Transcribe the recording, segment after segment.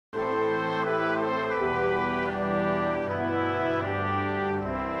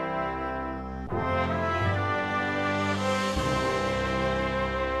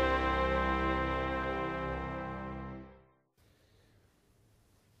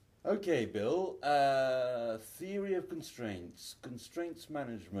Okay, Bill. Theory of constraints, constraints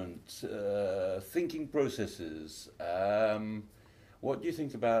management, thinking processes. What do you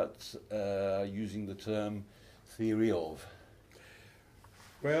think about using the term theory of?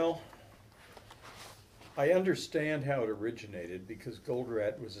 Well, I understand how it originated because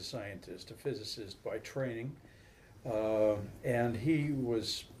Goldratt was a scientist, a physicist by training, and he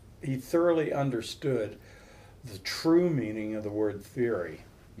thoroughly understood the true meaning of the word theory.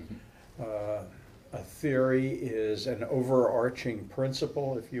 A theory is an overarching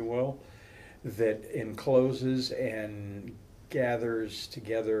principle, if you will, that encloses and gathers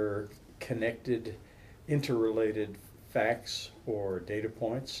together connected, interrelated facts or data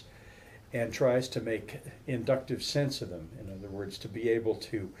points and tries to make inductive sense of them. In other words, to be able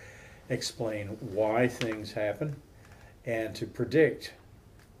to explain why things happen and to predict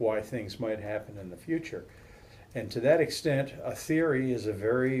why things might happen in the future. And to that extent, a theory is a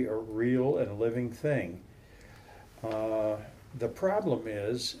very real and living thing. The problem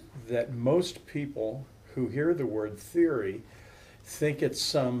is that most people who hear the word theory think it's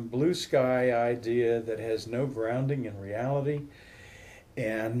some blue sky idea that has no grounding in reality,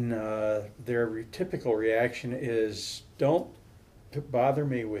 and their typical reaction is, don't bother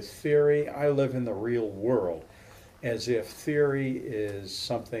me with theory, I live in the real world, as if theory is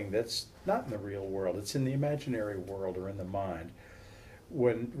something that's not in the real world, it's in the imaginary world or in the mind,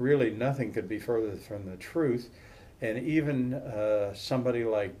 when really nothing could be further from the truth. And even somebody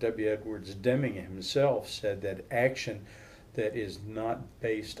like W. Edwards Deming himself said that action that is not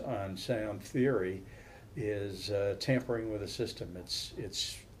based on sound theory is tampering with the system.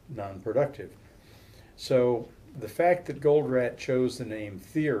 It's non-productive. So the fact that Goldratt chose the name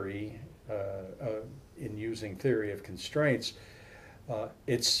theory in using theory of constraints,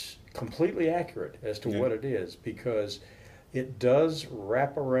 it's completely accurate as to what it is, because it does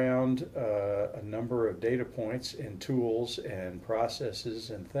wrap around a number of data points and tools and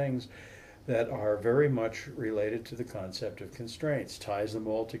processes and things that are very much related to the concept of constraints, ties them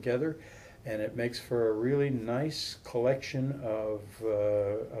all together, and it makes for a really nice collection of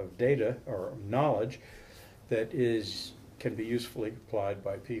data or knowledge that can be usefully applied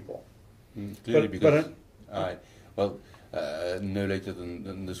by people. Clearly, no later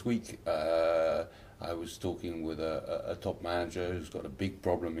than this week, I was talking with a top manager who's got a big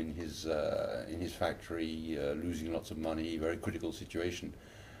problem in his factory, losing lots of money, very critical situation.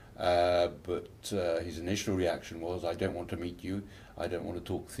 But his initial reaction was, I don't want to meet you, I don't want to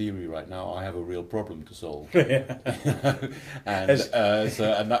talk theory right now, I have a real problem to solve. And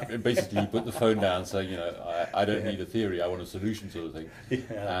that basically he put the phone down, saying, I don't need a theory, I want a solution, sort of thing.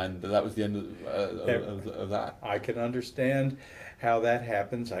 And that was the end of that. I can understand how that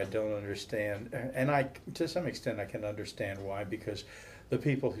happens. I don't understand, and to some extent I can understand why, because the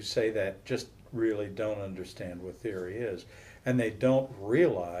people who say that just really don't understand what theory is. And they don't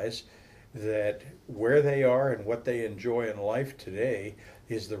realize that where they are and what they enjoy in life today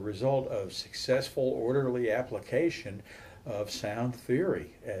is the result of successful, orderly application of sound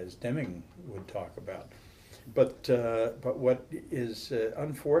theory, as Deming would talk about. But what is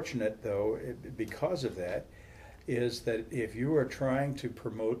unfortunate, though, because of that, is that if you are trying to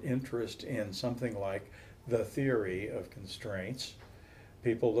promote interest in something like the theory of constraints,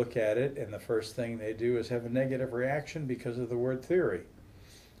 people look at it and the first thing they do is have a negative reaction because of the word theory.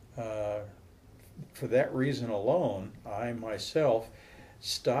 For that reason alone, I myself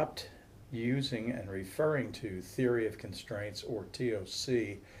stopped using and referring to theory of constraints, or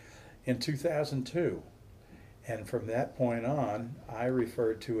TOC, in 2002. And from that point on, I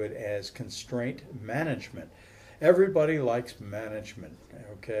referred to it as constraint management. Everybody likes management,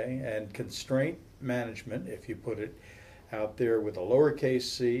 okay? And constraint management, if you put it out there with a lowercase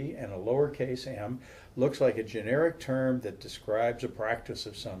c and a lowercase m, looks like a generic term that describes a practice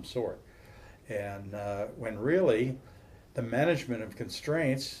of some sort. And when really the management of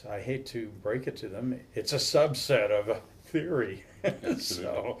constraints, I hate to break it to them, it's a subset of a theory.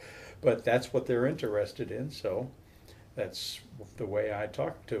 But that's what they're interested in, so that's the way I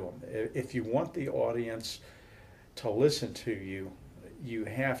talk to them. If you want the audience to listen to you, you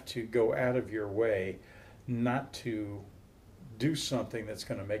have to go out of your way not to do something that's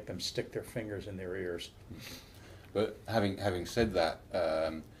going to make them stick their fingers in their ears. But having said that,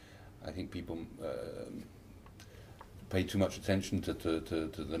 I think people pay too much attention to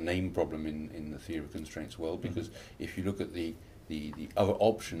the name problem in the theory of constraints world, because if you look at the other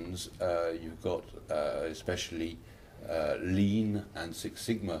options, you've got especially Lean and Six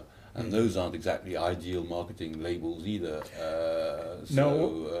Sigma, and those aren't exactly ideal marketing labels either.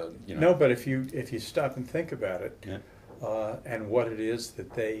 No, but if you stop and think about it, and what it is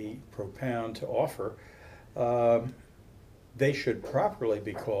that they propound to offer, they should properly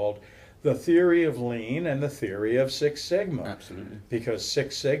be called the theory of lean and the theory of Six Sigma. Absolutely. Because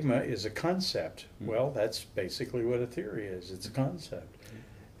Six Sigma is a concept. Well, that's basically what a theory is. It's a concept.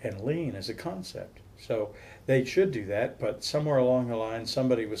 And lean is a concept. So they should do that, but somewhere along the line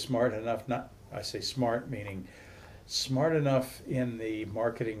somebody was smart enough, I say smart meaning smart enough in the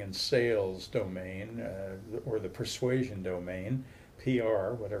marketing and sales domain, or the persuasion domain,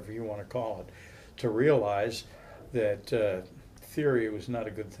 PR, whatever you want to call it, to realize that theory was not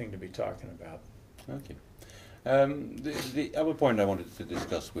a good thing to be talking about. Okay. The other point I wanted to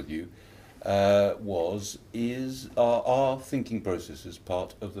discuss with you are thinking processes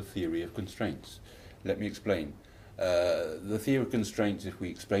part of the theory of constraints? Let me explain. The theory of constraints, if we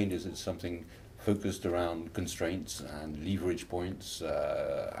explained it as something focused around constraints and leverage points,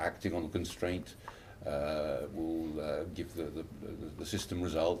 acting on the constraint will give the system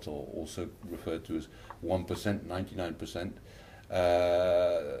result, or also referred to as 1%,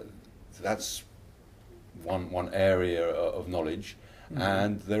 99%. That's one area of knowledge. Mm-hmm.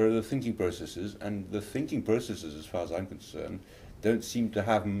 And there are the thinking processes, and the thinking processes, as far as I'm concerned, don't seem to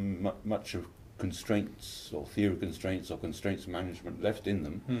have much of constraints or theory of constraints or constraints management left in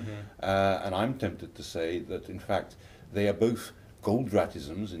them. Mm-hmm. And I'm tempted to say that, in fact, they are both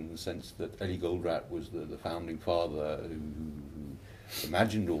Goldrattisms, in the sense that Eliyahu Goldratt was the founding father who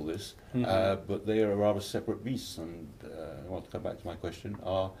imagined all this, mm-hmm. But they are rather separate beasts. And I want to come back to my question: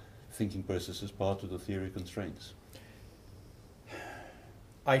 are thinking processes part of the theory of constraints?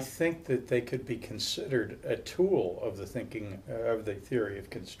 I think that they could be considered a tool of the thinking of the theory of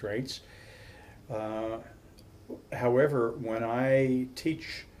constraints. However, when I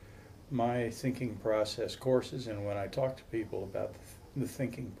teach my thinking process courses and when I talk to people about the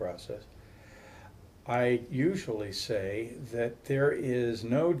thinking process, I usually say that there is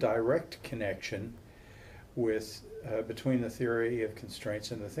no direct connection between the theory of constraints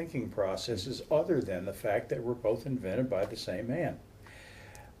and the thinking processes, other than the fact that we're both invented by the same man.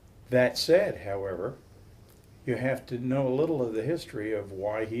 That said, however, you have to know a little of the history of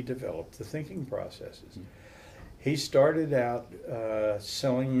why he developed the thinking processes. Mm-hmm. He started out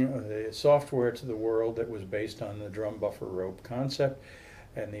selling software to the world that was based on the drum buffer rope concept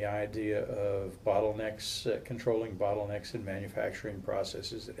and the idea of bottlenecks, controlling bottlenecks in manufacturing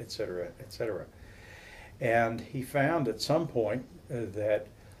processes, et cetera, et cetera. And he found at some point that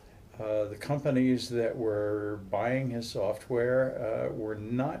the companies that were buying his software were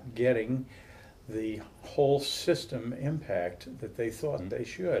not getting the whole system impact that they thought they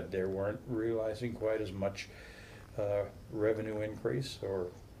should. They weren't realizing quite as much revenue increase or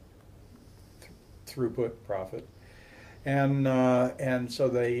throughput profit, and so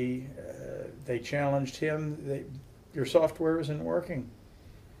they challenged him. Your software isn't working.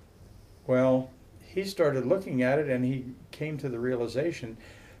 Well, he started looking at it, and he came to the realization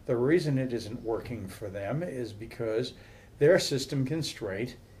the reason it isn't working for them is because their system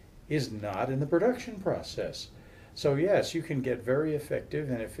constraint is not in the production process. So yes, you can get very effective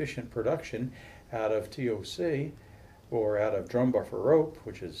and efficient production out of TOC or out of drum buffer rope,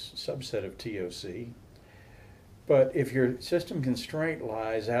 which is a subset of TOC. But if your system constraint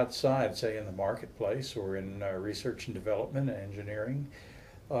lies outside, say in the marketplace or in research and development and engineering,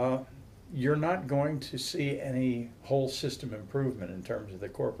 you're not going to see any whole system improvement in terms of the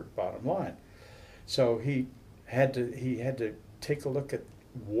corporate bottom line. So he had to take a look at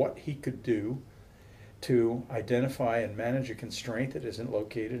what he could do to identify and manage a constraint that isn't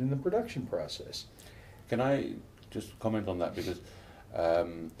located in the production process. Can I just comment on that? Because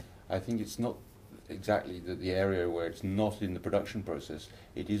I think it's not exactly the area where it's not in the production process.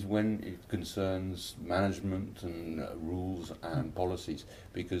 It is when it concerns management and rules and policies.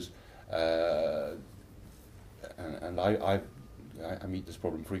 Because and I meet this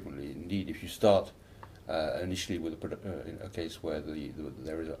problem frequently. Indeed, if you start initially with a case where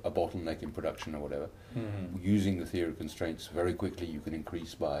there is a bottleneck in production or whatever, using the theory of constraints, very quickly you can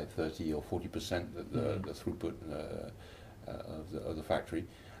increase by 30 or 40% the throughput of the factory,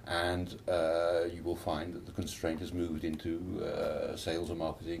 and you will find that the constraint has moved into sales and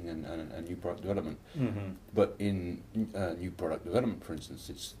marketing and new product development. But in new product development, for instance,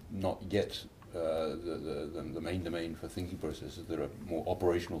 it's not yet the main domain for thinking processes. There are more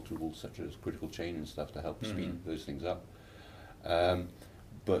operational tools such as critical chain and stuff to help speed those things up.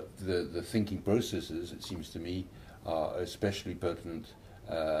 But the thinking processes, it seems to me, are especially pertinent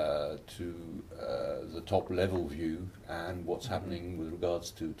to the top level view and what's happening with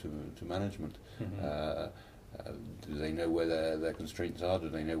regards to management. Do they know where their constraints are? Do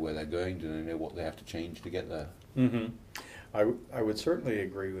they know where they're going? Do they know what they have to change to get there? Mm-hmm. I would certainly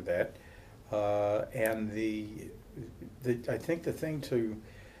agree with that. And I think the thing to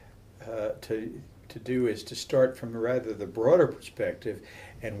do is to start from rather the broader perspective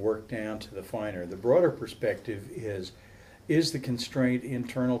and work down to the finer. The broader perspective is the constraint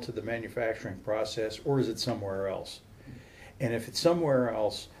internal to the manufacturing process, or is it somewhere else? And if it's somewhere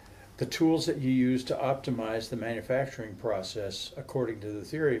else, the tools that you use to optimize the manufacturing process according to the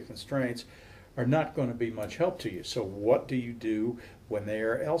theory of constraints are not going to be much help to you. So what do you do when they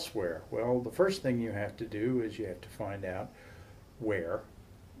are elsewhere? Well, the first thing you have to do is you have to find out where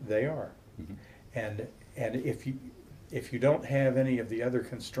they are. Mm-hmm. And if you don't have any of the other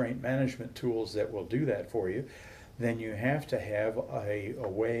constraint management tools that will do that for you, then you have to have a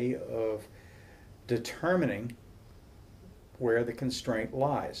way of determining where the constraint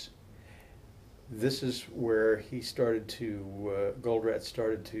lies. This is where Goldratt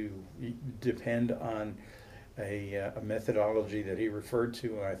started to depend on a methodology that he referred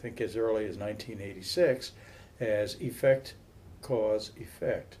to, I think, as early as 1986 as effect, cause,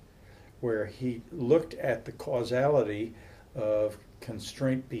 effect, where he looked at the causality of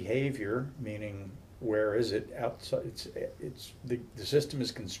constraint behavior, meaning where is it outside? The system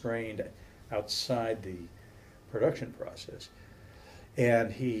is constrained outside the production process,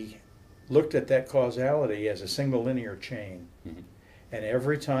 and he looked at that causality as a single linear chain. Mm-hmm. And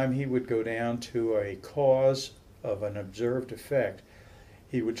every time he would go down to a cause of an observed effect,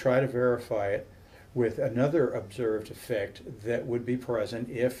 he would try to verify it with another observed effect that would be present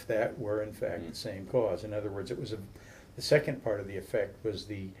if that were in fact the same cause. In other words, the second part of the effect was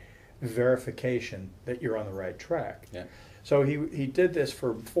the verification that you're on the right track. Yeah. So he did this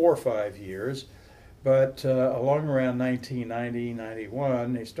for 4 or 5 years, but along around 1990,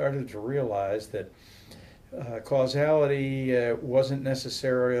 91, he started to realize that causality wasn't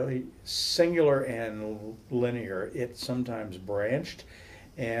necessarily singular and linear. It sometimes branched,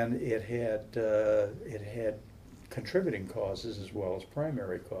 and it had contributing causes as well as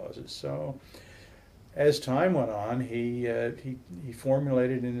primary causes. So as time went on, he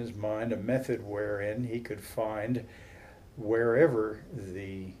formulated in his mind a method wherein he could find wherever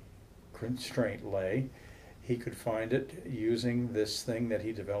the constraint lay, he could find it using this thing that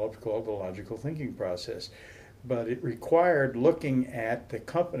he developed called the logical thinking process. But it required looking at the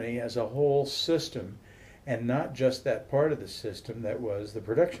company as a whole system and not just that part of the system that was the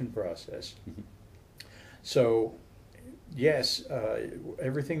production process. Mm-hmm. So, yes,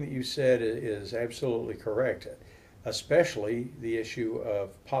 everything that you said is absolutely correct, especially the issue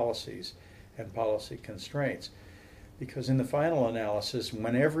of policies and policy constraints. Because in the final analysis,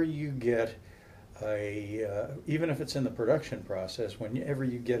 whenever you get even if it's in the production process, whenever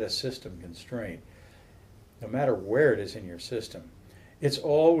you get a system constraint, no matter where it is in your system, it's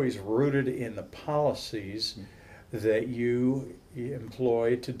always rooted in the policies that you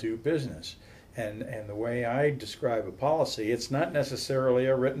employ to do business. And the way I describe a policy, it's not necessarily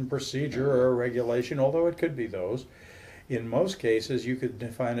a written procedure or a regulation, although it could be those. In most cases, you could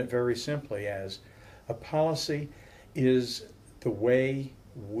define it very simply as a policy is the way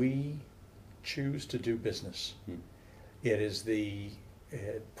we choose to do business. It is the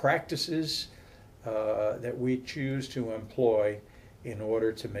practices that we choose to employ in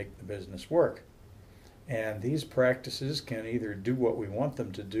order to make the business work. And these practices can either do what we want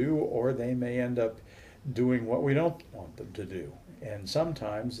them to do, or they may end up doing what we don't want them to do. And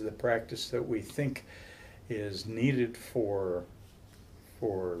sometimes the practice that we think is needed for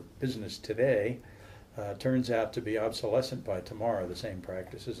business today turns out to be obsolescent by tomorrow. The same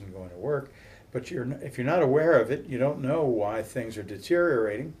practice isn't going to work. But if you're not aware of it, you don't know why things are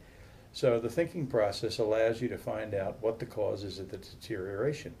deteriorating. So the thinking process allows you to find out what the cause is of the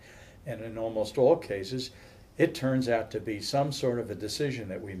deterioration. And in almost all cases, it turns out to be some sort of a decision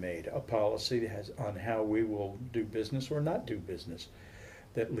that we made, a policy on how we will do business or not do business,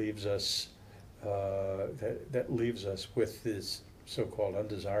 that leaves us with this so-called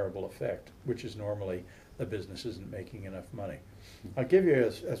undesirable effect, which is normally the business isn't making enough money. I'll give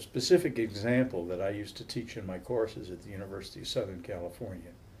you a specific example that I used to teach in my courses at the University of Southern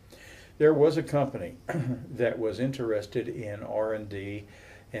California. There was a company that was interested in R&D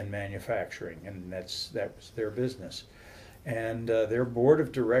and manufacturing, and that was their business. And their board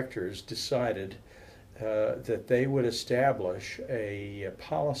of directors decided that they would establish a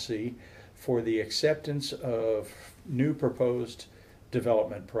policy for the acceptance of new proposed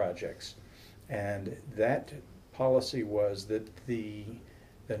development projects. And that policy was that the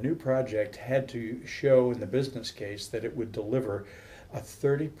new project had to show in the business case that it would deliver a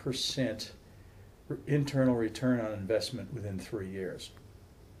 30% internal return on investment within 3 years.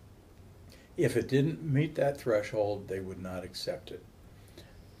 If it didn't meet that threshold, they would not accept it.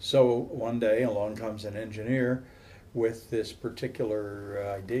 So one day along comes an engineer with this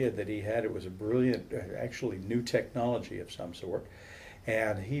particular idea that he had. It was a brilliant, actually new technology of some sort,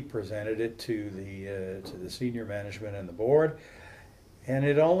 and he presented it to the senior management and the board, and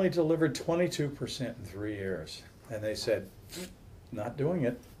it only delivered 22% in 3 years. And they said, not doing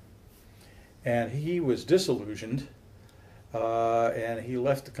it. And he was disillusioned, and he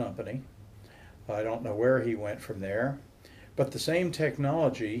left the company. I don't know where he went from there, but the same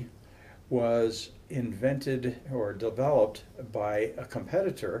technology was invented or developed by a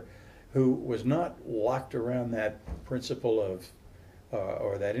competitor who was not locked around that principle of,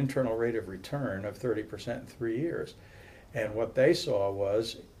 or that internal rate of return of 30% in 3 years. And what they saw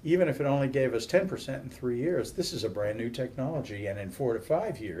was, even if it only gave us 10% in 3 years, this is a brand new technology, and in 4 to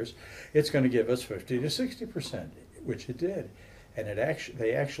 5 years, it's going to give us 50 to 60%, which it did. And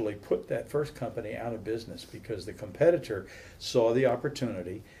they actually put that first company out of business because the competitor saw the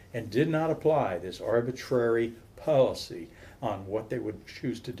opportunity and did not apply this arbitrary policy on what they would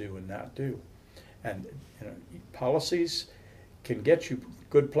choose to do and not do. And policies can get you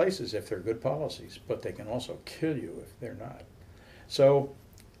good places if they're good policies, but they can also kill you if they're not. So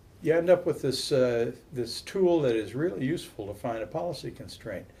you end up with this this tool that is really useful to find a policy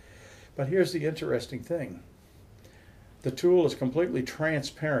constraint. But here's the interesting thing. The tool is completely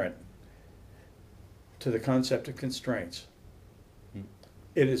transparent to the concept of constraints.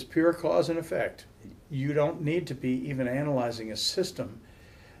 It is pure cause and effect. You don't need to be even analyzing a system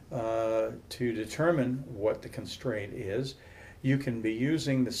to determine what the constraint is. You can be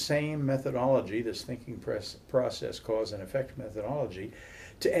using the same methodology, this thinking process, cause and effect methodology,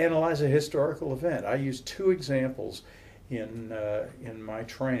 to analyze a historical event. I use 2 examples in my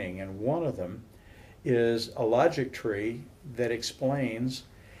training, and one of them is a logic tree that explains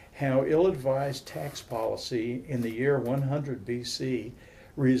how ill-advised tax policy in the year 100 BC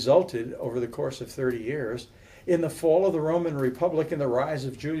resulted over the course of 30 years in the fall of the Roman Republic and the rise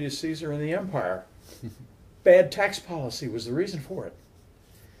of Julius Caesar and the empire. Bad tax policy was the reason for it.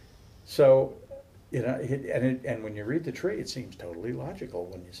 So, and when you read the tree, it seems totally logical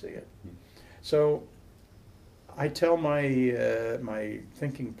when you see it. So I tell my my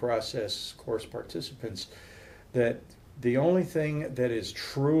thinking process course participants that the only thing that is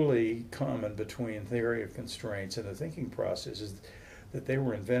truly common between theory of constraints and the thinking process is that they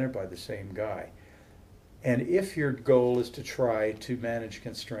were invented by the same guy. And if your goal is to try to manage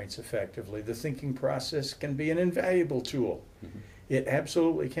constraints effectively, the thinking process can be an invaluable tool. Mm-hmm. It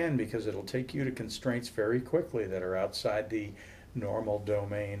absolutely can, because it'll take you to constraints very quickly that are outside the normal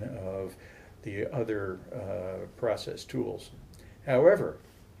domain of the other process tools. However,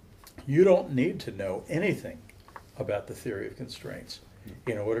 you don't need to know anything about the theory of constraints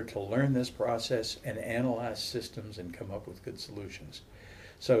in order to learn this process and analyze systems and come up with good solutions.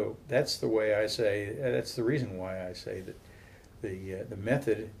 So that's the way I say, that's the reason why I say that the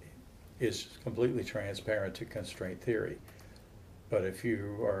method is completely transparent to constraint theory. But if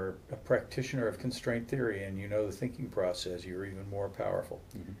you are a practitioner of constraint theory and you know the thinking process, you're even more powerful.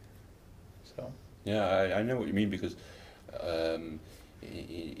 Mm-hmm. So. Yeah, I know what you mean, because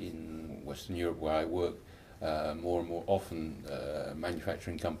in Western Europe where I work, more and more often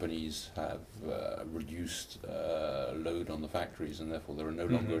manufacturing companies have reduced load on the factories, and therefore there are no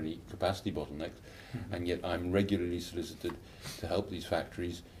longer any capacity bottlenecks. Mm-hmm. And yet I'm regularly solicited to help these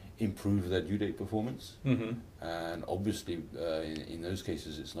factories improve their due date performance. Mm-hmm. And obviously in those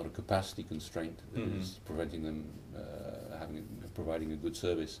cases it's not a capacity constraint that is preventing them providing a good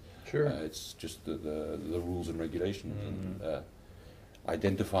service. Sure. It's just the rules and regulations. Mm-hmm. And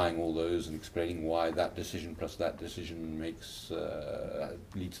identifying all those and explaining why that decision plus that decision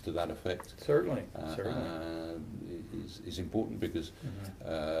leads to that effect. Certainly, is important, because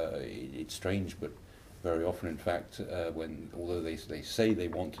it's strange, but very often, in fact, although they say they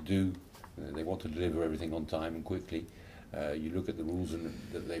want to deliver everything on time and quickly, you look at the rules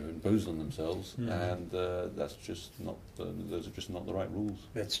that they've imposed on themselves, and that's just not. Those are just not the right rules.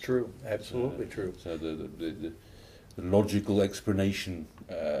 That's true. Absolutely true. So the logical explanation,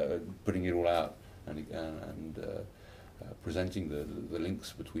 putting it all out, and presenting the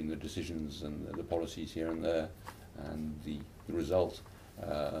links between the decisions and the policies here and there, and the result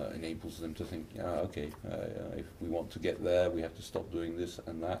enables them to think, okay, if we want to get there, we have to stop doing this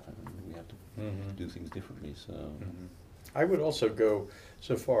and that, and we have to do things differently. So. Mm-hmm. I would also go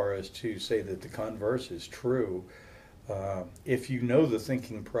so far as to say that the converse is true. If you know the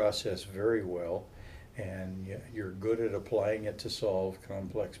thinking process very well, and you're good at applying it to solve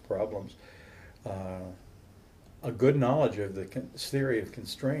complex problems, A good knowledge of the theory of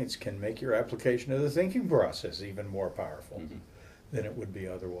constraints can make your application of the thinking process even more powerful than it would be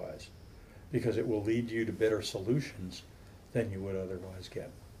otherwise, because it will lead you to better solutions than you would otherwise get.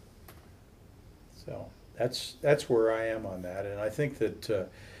 So that's where I am on that, and I think that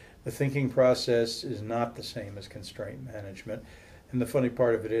the thinking process is not the same as constraint management. And the funny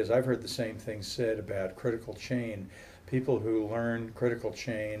part of it is, I've heard the same thing said about critical chain. People who learn critical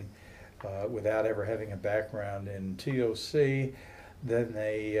chain without ever having a background in TOC, then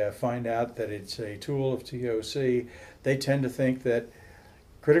they find out that it's a tool of TOC. They tend to think that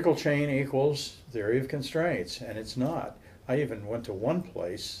critical chain equals theory of constraints, and it's not. I even went to one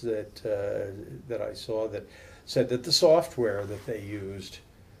place that that I saw that said that the software that they used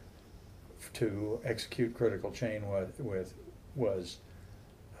to execute critical chain was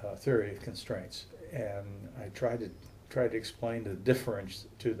theory of constraints, and I tried to explain the difference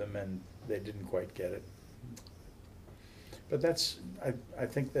to them, and they didn't quite get it. But I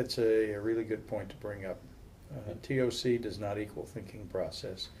think that's a really good point to bring up. TOC does not equal thinking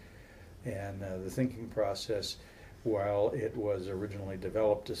process, and the thinking process, while it was originally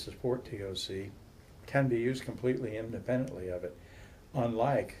developed to support TOC, can be used completely independently of it,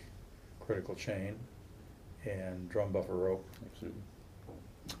 unlike critical chain and drum buffer rope. Absolutely.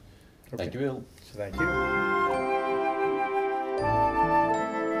 Okay. Thank you, Bill. So thank you.